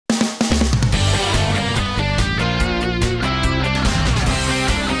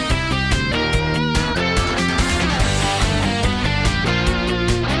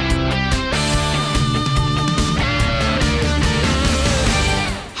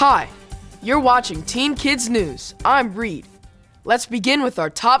Hi, you're watching Teen Kids News. I'm Reed. Let's begin with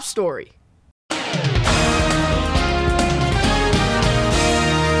our top story.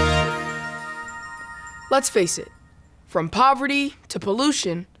 Let's face it, from poverty to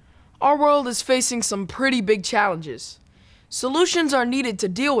pollution, our world is facing some pretty big challenges. Solutions are needed to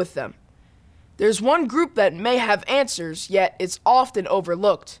deal with them. There's one group that may have answers, yet it's often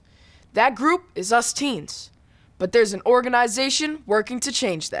overlooked. That group is us teens. But there's an organization working to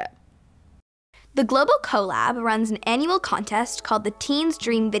change that. The Global Collab runs an annual contest called the Teens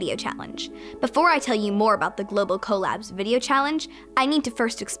Dream Video Challenge. Before I tell you more about the Global Collab's video challenge, I need to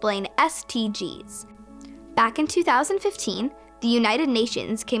first explain SDGs. Back in 2015, the United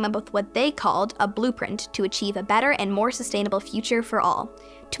Nations came up with what they called a blueprint to achieve a better and more sustainable future for all.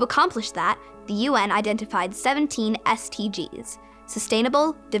 To accomplish that, the UN identified 17 SDGs,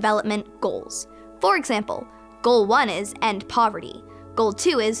 Sustainable Development Goals. For example, Goal 1 is end poverty, Goal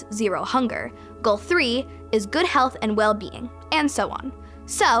 2 is zero hunger, Goal 3 is good health and well-being, and so on.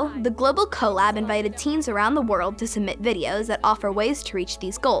 So, the Global Collab invited teens around the world to submit videos that offer ways to reach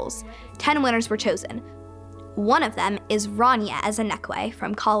these goals. 10 winners were chosen. One of them is Rania Ezenekwe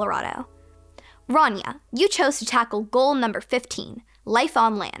from Colorado. Rania, you chose to tackle goal number 15, Life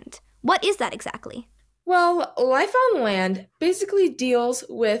on Land. What is that exactly? Well, Life on Land basically deals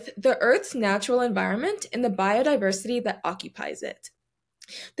with the Earth's natural environment and the biodiversity that occupies it.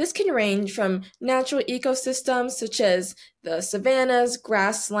 This can range from natural ecosystems such as the savannas,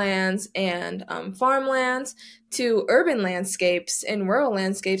 grasslands, and farmlands to urban landscapes and rural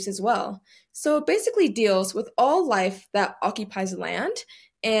landscapes as well. So it basically deals with all life that occupies land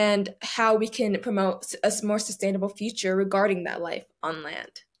and how we can promote a more sustainable future regarding that life on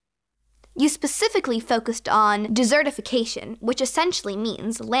land. You specifically focused on desertification, which essentially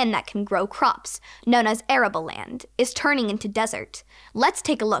means land that can grow crops, known as arable land, is turning into desert. Let's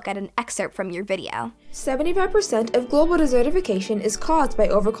take a look at an excerpt from your video. 75% of global desertification is caused by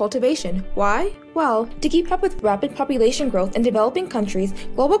overcultivation. Why? Well, to keep up with rapid population growth in developing countries,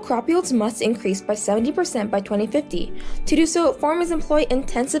 global crop yields must increase by 70% by 2050. To do so, farmers employ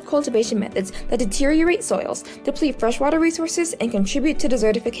intensive cultivation methods that deteriorate soils, deplete freshwater resources, and contribute to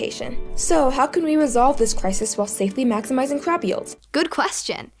desertification. So, how can we resolve this crisis while safely maximizing crop yields? Good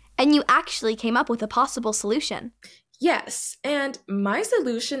question. And you actually came up with a possible solution. Yes, and my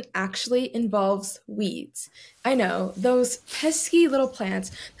solution actually involves weeds. I know, those pesky little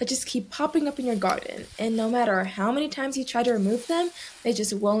plants that just keep popping up in your garden, and no matter how many times you try to remove them, they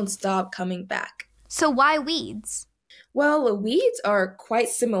just won't stop coming back. So why weeds? Well, weeds are quite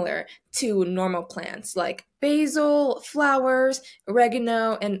similar to normal plants like basil, flowers,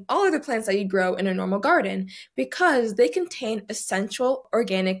 oregano, and all other plants that you grow in a normal garden because they contain essential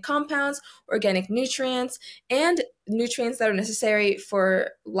organic compounds, organic nutrients, and nutrients that are necessary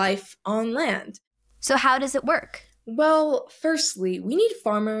for life on land. So how does it work? Well, firstly, we need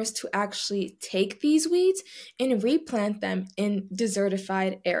farmers to actually take these weeds and replant them in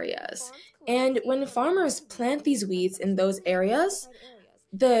desertified areas. And when farmers plant these weeds in those areas,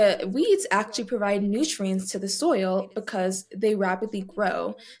 the weeds actually provide nutrients to the soil because they rapidly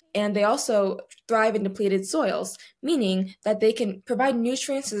grow, and they also thrive in depleted soils, meaning that they can provide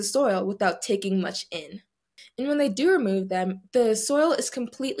nutrients to the soil without taking much in. And when they do remove them, the soil is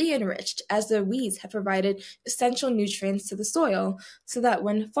completely enriched as the weeds have provided essential nutrients to the soil so that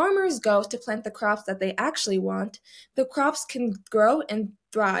when farmers go to plant the crops that they actually want, the crops can grow and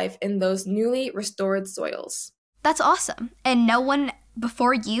thrive in those newly restored soils. That's awesome. And no one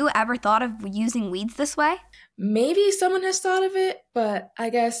before you ever thought of using weeds this way? Maybe someone has thought of it, but I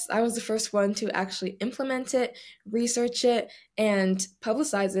guess I was the first one to actually implement it, research it, and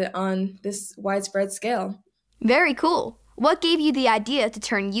publicize it on this widespread scale. Very cool. What gave you the idea to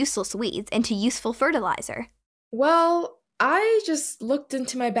turn useless weeds into useful fertilizer? Well, I just looked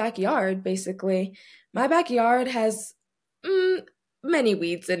into my backyard, basically. My backyard has many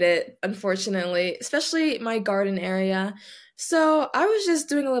weeds in it, unfortunately, especially my garden area. So I was just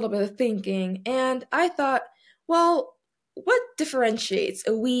doing a little bit of thinking, and I thought, well, what differentiates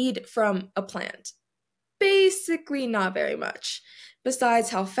a weed from a plant? Basically not very much,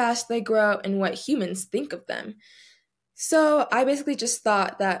 besides how fast they grow and what humans think of them. So I basically just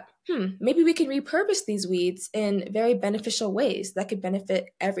thought that, maybe we can repurpose these weeds in very beneficial ways that could benefit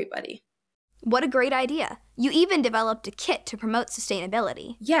everybody. What a great idea. You even developed a kit to promote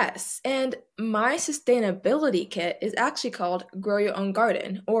sustainability. Yes, and my sustainability kit is actually called Grow Your Own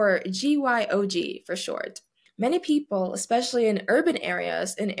Garden, or GYOG for short. Many people, especially in urban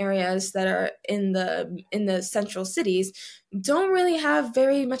areas, in areas that are in the central cities, don't really have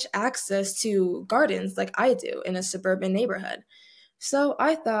very much access to gardens like I do in a suburban neighborhood. So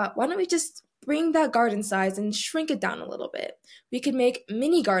I thought, why don't we just bring that garden size and shrink it down a little bit? We could make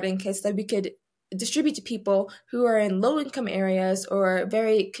mini garden kits that we could distribute to people who are in low-income areas or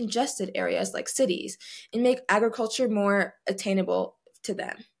very congested areas like cities and make agriculture more attainable to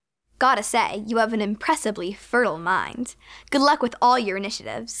them. Gotta say, you have an impressively fertile mind. Good luck with all your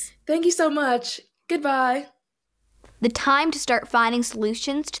initiatives. Thank you so much. Goodbye. The time to start finding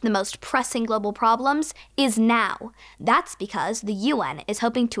solutions to the most pressing global problems is now. That's because the UN is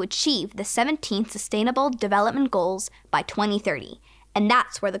hoping to achieve the 17 Sustainable Development Goals by 2030. And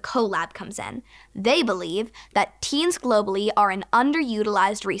that's where the CoLab comes in. They believe that teens globally are an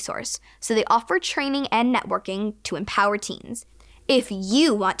underutilized resource, so they offer training and networking to empower teens. If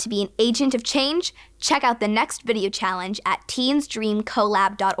you want to be an agent of change, check out the next video challenge at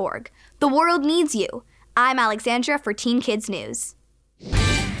teensdreamcolab.org. The world needs you. I'm Alexandra for Teen Kids News.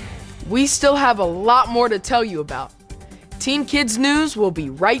 We still have a lot more to tell you about. Teen Kids News will be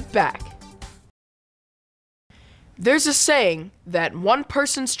right back. There's a saying that one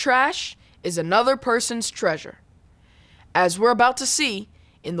person's trash is another person's treasure. As we're about to see,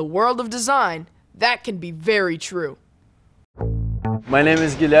 in the world of design, that can be very true. My name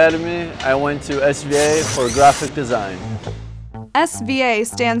is Guilherme. I went to SVA for graphic design. SVA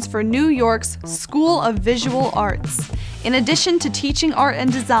stands for New York's School of Visual Arts. In addition to teaching art and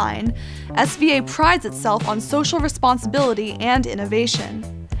design, SVA prides itself on social responsibility and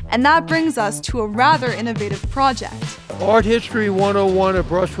innovation. And that brings us to a rather innovative project. Art History 101, A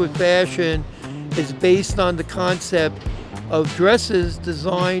Brush with Fashion, is based on the concept of dresses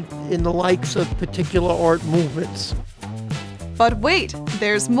designed in the likes of particular art movements. But wait,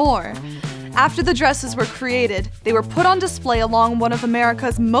 there's more. After the dresses were created, they were put on display along one of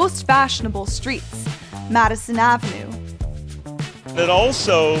America's most fashionable streets, Madison Avenue. It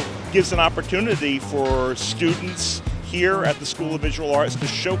also gives an opportunity for students here at the School of Visual Arts to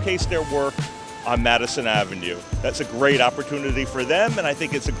showcase their work on Madison Avenue. That's a great opportunity for them, and I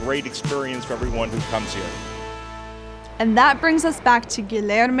think it's a great experience for everyone who comes here. And that brings us back to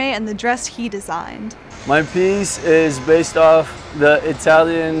Guilherme and the dress he designed. My piece is based off the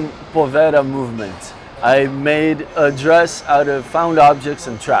Italian povera movement. I made a dress out of found objects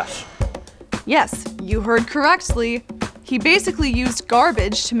and trash. Yes, you heard correctly. He basically used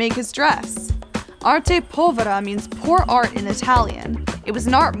garbage to make his dress. Arte povera means poor art in Italian. It was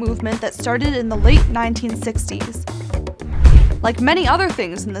an art movement that started in the late 1960s. Like many other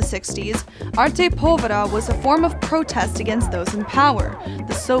things in the 60s, arte povera was a form of protest against those in power,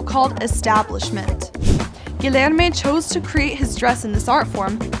 the so-called establishment. Guilherme chose to create his dress in this art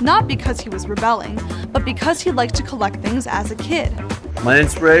form not because he was rebelling, but because he liked to collect things as a kid. My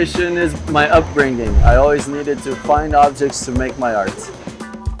inspiration is my upbringing. I always needed to find objects to make my art.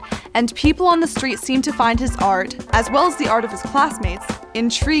 And people on the street seemed to find his art, as well as the art of his classmates,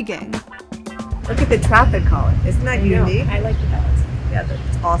 intriguing. Look at the traffic cone. Isn't that unique? I like that. Yeah,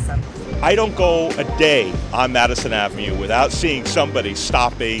 that's awesome. I don't go a day on Madison Avenue without seeing somebody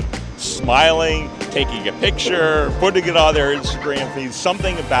stopping, smiling, taking a picture, putting it on their Instagram feed,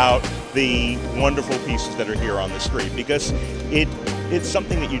 something about the wonderful pieces that are here on the street, because it's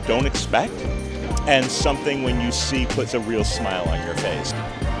something that you don't expect and something when you see puts a real smile on your face.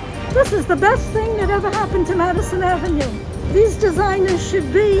 This is the best thing that ever happened to Madison Avenue. These designers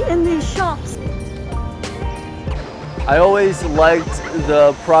should be in these shops. I always liked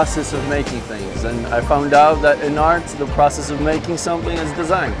the process of making things, and I found out that in art, the process of making something is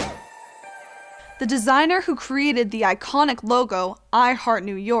design. The designer who created the iconic logo, I Heart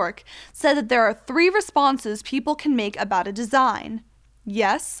New York, said that there are 3 responses people can make about a design.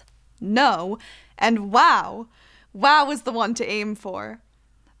 Yes, no, and wow. Wow is the one to aim for.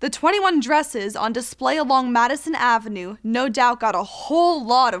 The 21 dresses on display along Madison Avenue no doubt got a whole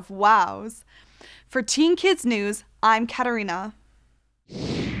lot of wows. For Teen Kids News, I'm Katarina.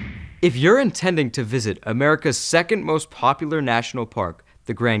 If you're intending to visit America's second most popular national park,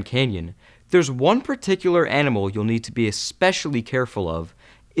 the Grand Canyon, there's one particular animal you'll need to be especially careful of.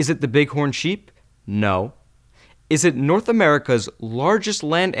 Is it the bighorn sheep? No. Is it North America's largest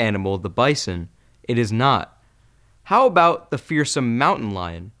land animal, the bison? It is not. How about the fearsome mountain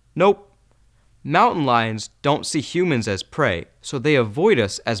lion? Nope. Mountain lions don't see humans as prey, so they avoid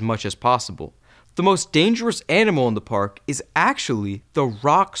us as much as possible. The most dangerous animal in the park is actually the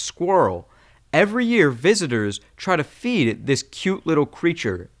rock squirrel. Every year, visitors try to feed this cute little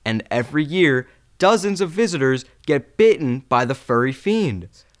creature, and every year, dozens of visitors get bitten by the furry fiend.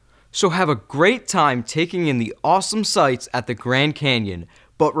 So have a great time taking in the awesome sights at the Grand Canyon,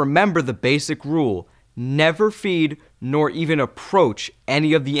 but remember the basic rule: never feed nor even approach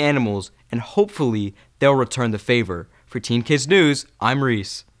any of the animals, and hopefully they'll return the favor. For Teen Kids News, I'm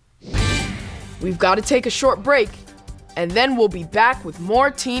Reese. We've got to take a short break, and then we'll be back with more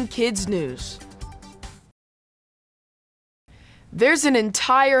Teen Kids News. There's an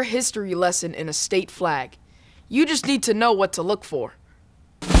entire history lesson in a state flag. You just need to know what to look for.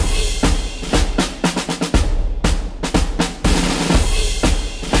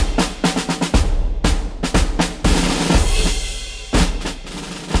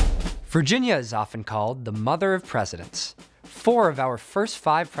 Virginia is often called the mother of presidents. 4 of our first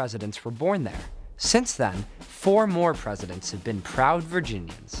 5 presidents were born there. Since then, 4 more presidents have been proud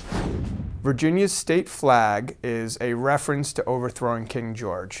Virginians. Virginia's state flag is a reference to overthrowing King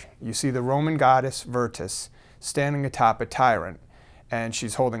George. You see the Roman goddess Virtus standing atop a tyrant, and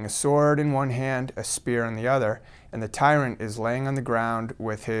she's holding a sword in one hand, a spear in the other, and the tyrant is laying on the ground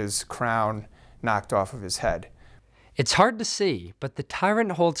with his crown knocked off of his head. It's hard to see, but the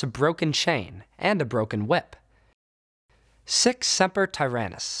tyrant holds a broken chain and a broken whip. Sic semper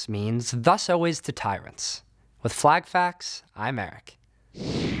tyrannis means thus always to tyrants. With Flag Facts, I'm Eric.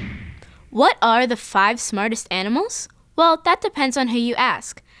 What are the 5 smartest animals? Well, that depends on who you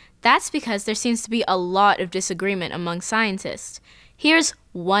ask. That's because there seems to be a lot of disagreement among scientists. Here's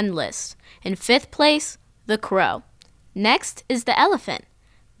one list. In 5th place, the crow. Next is the elephant.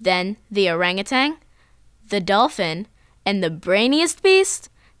 Then the orangutan, the dolphin, and the brainiest beast,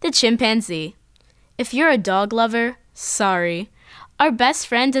 the chimpanzee. If you're a dog lover, sorry. Our best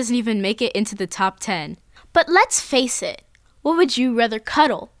friend doesn't even make it into the top 10. But let's face it, what would you rather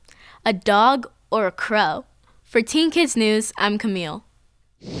cuddle? A dog or a crow? For Teen Kids News, I'm Camille.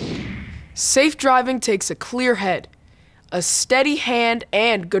 Safe driving takes a clear head, a steady hand,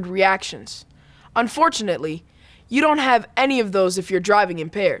 and good reactions. Unfortunately, you don't have any of those if you're driving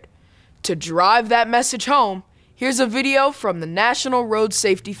impaired. To drive that message home, here's a video from the National Road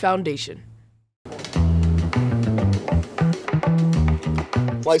Safety Foundation.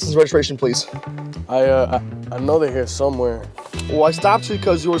 License registration, please. I know they're here somewhere. Well, I stopped you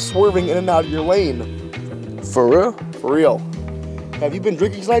because you were swerving in and out of your lane. For real? For real. Have you been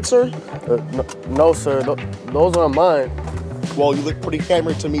drinking tonight, sir? No, sir. Those aren't mine. Well, you look pretty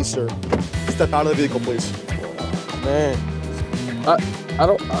hammered to me, sir. Step out of the vehicle, please. Man, I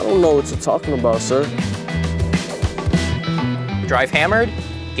don't know what you're talking about, sir. Drive hammered,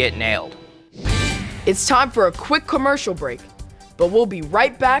 get nailed. It's time for a quick commercial break, but we'll be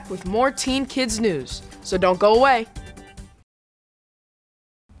right back with more Teen Kids News, so don't go away.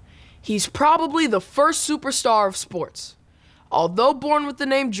 He's probably the first superstar of sports. Although born with the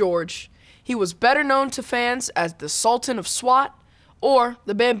name George, he was better known to fans as the Sultan of SWAT or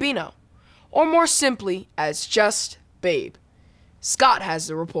the Bambino, or more simply as just Babe. Scott has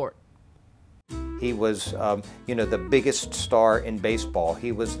the report. He was, the biggest star in baseball.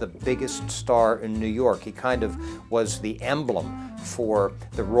 He was the biggest star in New York. He kind of was the emblem for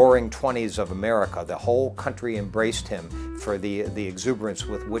the roaring 20s of America. The whole country embraced him for the exuberance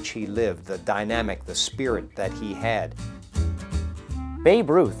with which he lived, the dynamic, the spirit that he had.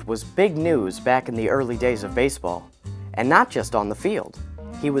 Babe Ruth was big news back in the early days of baseball, and not just on the field.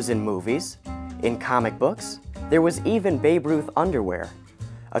 He was in movies, in comic books. There was even Babe Ruth underwear.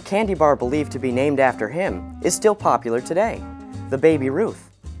 A candy bar believed to be named after him is still popular today, the Baby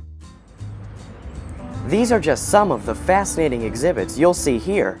Ruth. These are just some of the fascinating exhibits you'll see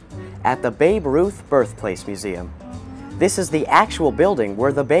here at the Babe Ruth Birthplace Museum. This is the actual building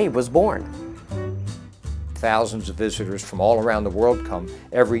where the Babe was born. Thousands of visitors from all around the world come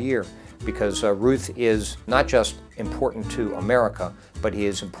every year because Ruth is not just important to America, but he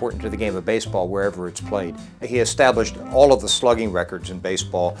is important to the game of baseball wherever it's played. He established all of the slugging records in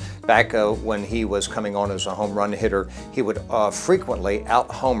baseball. Back when he was coming on as a home run hitter, he would frequently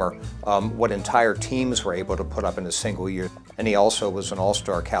out-homer what entire teams were able to put up in a single year. And he also was an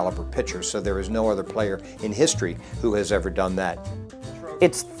all-star caliber pitcher, so there is no other player in history who has ever done that.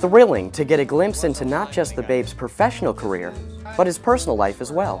 It's thrilling to get a glimpse into not just the Babe's professional career, but his personal life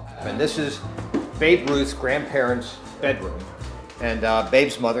as well. And this is Babe Ruth's grandparents' bedroom. And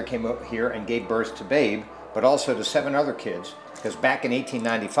Babe's mother came up here and gave birth to Babe, but also to 7 other kids, because back in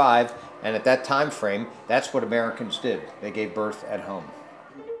 1895, and at that time frame, that's what Americans did. They gave birth at home.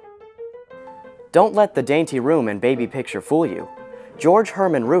 Don't let the dainty room and baby picture fool you. George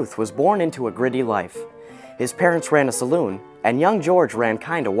Herman Ruth was born into a gritty life. His parents ran a saloon, and young George ran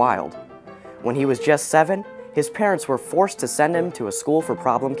kinda wild. When he was just 7, his parents were forced to send him to a school for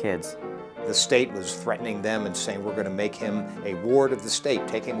problem kids. The state was threatening them and saying, we're going to make him a ward of the state,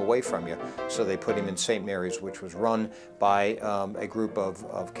 take him away from you. So they put him in St. Mary's, which was run by a group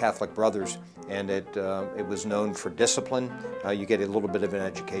of Catholic brothers, and it was known for discipline. You get a little bit of an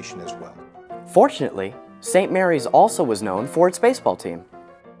education as well. Fortunately, St. Mary's also was known for its baseball team.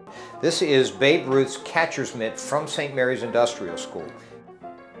 This is Babe Ruth's catcher's mitt from St. Mary's Industrial School.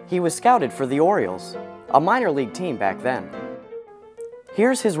 He was scouted for the Orioles, a minor league team back then.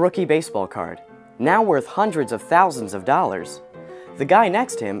 Here's his rookie baseball card, now worth hundreds of thousands of dollars. The guy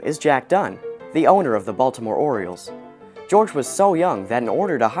next to him is Jack Dunn, the owner of the Baltimore Orioles. George was so young that in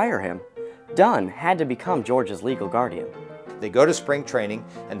order to hire him, Dunn had to become George's legal guardian. They go to spring training,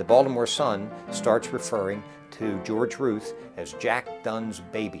 and the Baltimore Sun starts referring to George Ruth as Jack Dunn's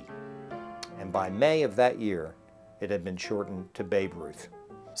baby. And by May of that year, it had been shortened to Babe Ruth.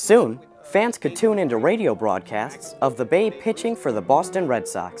 Soon, fans could tune into radio broadcasts of the Babe pitching for the Boston Red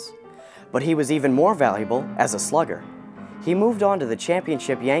Sox. But he was even more valuable as a slugger. He moved on to the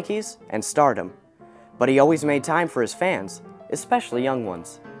championship Yankees and stardom. But he always made time for his fans, especially young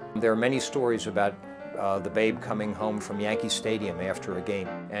ones. There are many stories about the Babe coming home from Yankee Stadium after a game,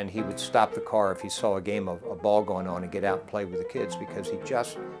 and he would stop the car if he saw a game of a ball going on and get out and play with the kids because he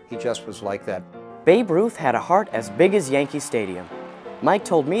just was like that. Babe Ruth had a heart as big as Yankee Stadium. Mike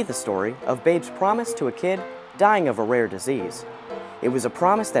told me the story of Babe's promise to a kid dying of a rare disease. It was a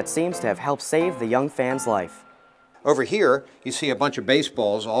promise that seems to have helped save the young fan's life. Over here, you see a bunch of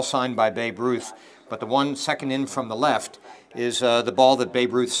baseballs, all signed by Babe Ruth, but the one second in from the left is the ball that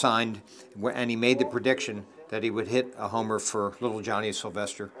Babe Ruth signed, and he made the prediction that he would hit a homer for little Johnny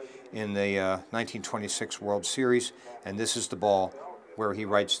Sylvester in the 1926 World Series, and this is the ball where he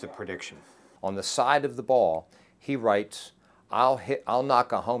writes the prediction. On the side of the ball, he writes, I'll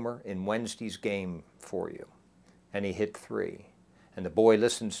knock a homer in Wednesday's game for you. And he hit 3. And the boy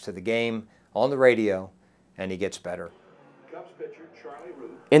listens to the game on the radio, and he gets better.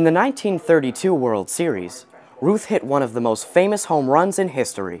 In the 1932 World Series, Ruth hit one of the most famous home runs in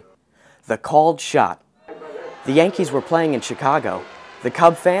history, the called shot. The Yankees were playing in Chicago. The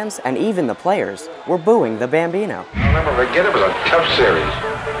Cub fans and even the players were booing the Bambino. I'll never forget, it was a tough series.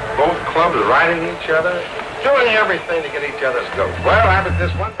 Both clubs riding each other, doing everything to get each other's goat. Well, after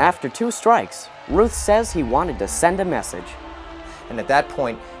this one... After 2 strikes, Ruth says he wanted to send a message. And at that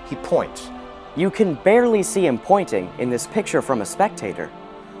point, he points. You can barely see him pointing in this picture from a spectator.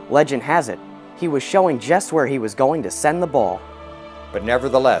 Legend has it, he was showing just where he was going to send the ball. But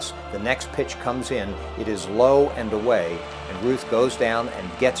nevertheless, the next pitch comes in, it is low and away, and Ruth goes down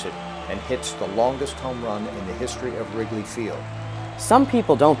and gets it and hits the longest home run in the history of Wrigley Field. Some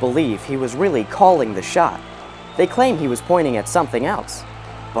people don't believe he was really calling the shot. They claim he was pointing at something else.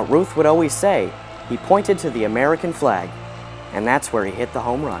 But Ruth would always say he pointed to the American flag, and that's where he hit the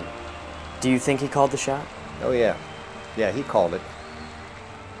home run. Do you think he called the shot? Oh yeah. Yeah, he called it.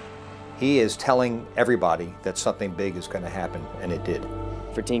 He is telling everybody that something big is going to happen, and it did.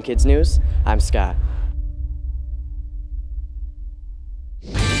 For Teen Kids News, I'm Scott.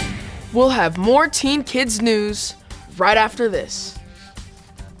 We'll have more Teen Kids News right after this.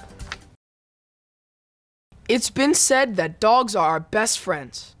 It's been said that dogs are our best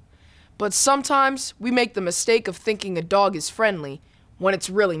friends, but sometimes we make the mistake of thinking a dog is friendly when it's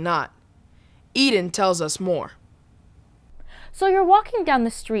really not. Eden tells us more. So you're walking down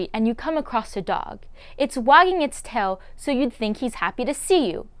the street and you come across a dog. It's wagging its tail so you'd think he's happy to see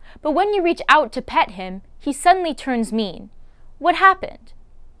you. But when you reach out to pet him, he suddenly turns mean. What happened?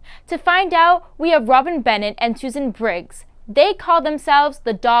 To find out, we have Robin Bennett and Susan Briggs. They call themselves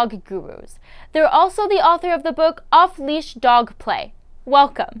the Dog Gurus. They're also the author of the book Off-Leash Dog Play.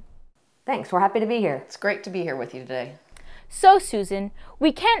 Welcome. Thanks, we're happy to be here. It's great to be here with you today. So, Susan,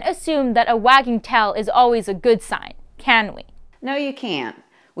 we can't assume that a wagging tail is always a good sign, can we? No, you can't.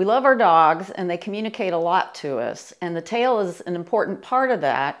 We love our dogs and they communicate a lot to us, and the tail is an important part of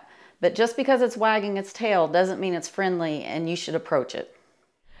that, but just because it's wagging its tail doesn't mean it's friendly and you should approach it.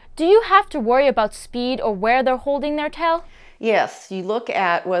 Do you have to worry about speed or where they're holding their tail? Yes, you look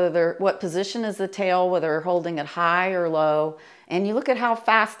at what position is the tail, whether they're holding it high or low, and you look at how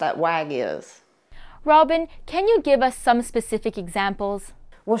fast that wag is. Robin, can you give us some specific examples?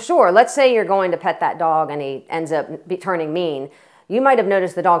 Well, sure. Let's say you're going to pet that dog and he ends up turning mean. You might have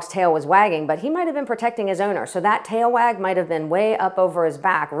noticed the dog's tail was wagging, but he might have been protecting his owner. So that tail wag might have been way up over his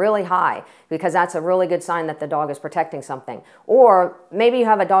back, really high, because that's a really good sign that the dog is protecting something. Or maybe you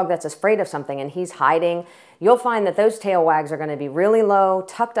have a dog that's afraid of something and he's hiding. You'll find that those tail wags are going to be really low,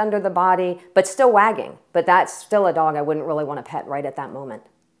 tucked under the body, but still wagging. But that's still a dog I wouldn't really want to pet right at that moment.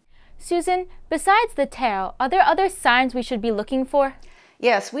 Susan, besides the tail, are there other signs we should be looking for?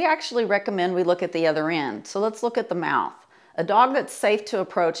 Yes, we actually recommend we look at the other end. So let's look at the mouth. A dog that's safe to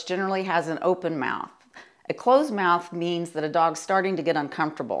approach generally has an open mouth. A closed mouth means that a dog's starting to get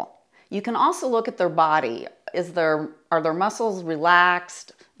uncomfortable. You can also look at their body. Is their Are their muscles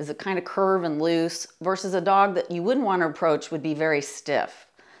relaxed? Is it kind of curve and loose? Versus a dog that you wouldn't want to approach would be very stiff.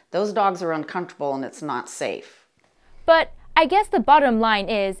 Those dogs are uncomfortable and it's not safe. But I guess the bottom line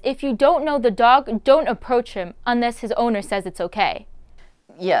is, if you don't know the dog, don't approach him unless his owner says it's okay.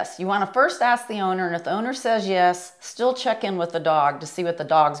 Yes, you want to first ask the owner, and if the owner says yes, still check in with the dog to see what the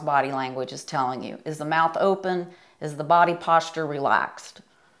dog's body language is telling you. Is the mouth open? Is the body posture relaxed?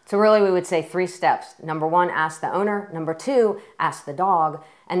 So really we would say 3 steps. Number 1, ask the owner. Number 2, ask the dog.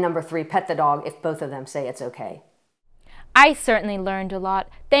 And number 3, pet the dog if both of them say it's okay. I certainly learned a lot.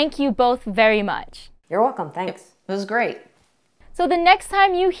 Thank you both very much. You're welcome, thanks. It was great. So the next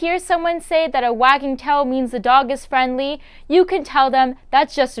time you hear someone say that a wagging tail means the dog is friendly, you can tell them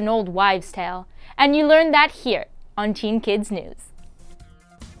that's just an old wives' tale. And you learn that here on Teen Kids News.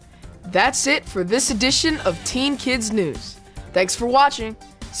 That's it for this edition of Teen Kids News. Thanks for watching.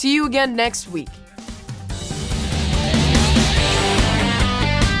 See you again next week.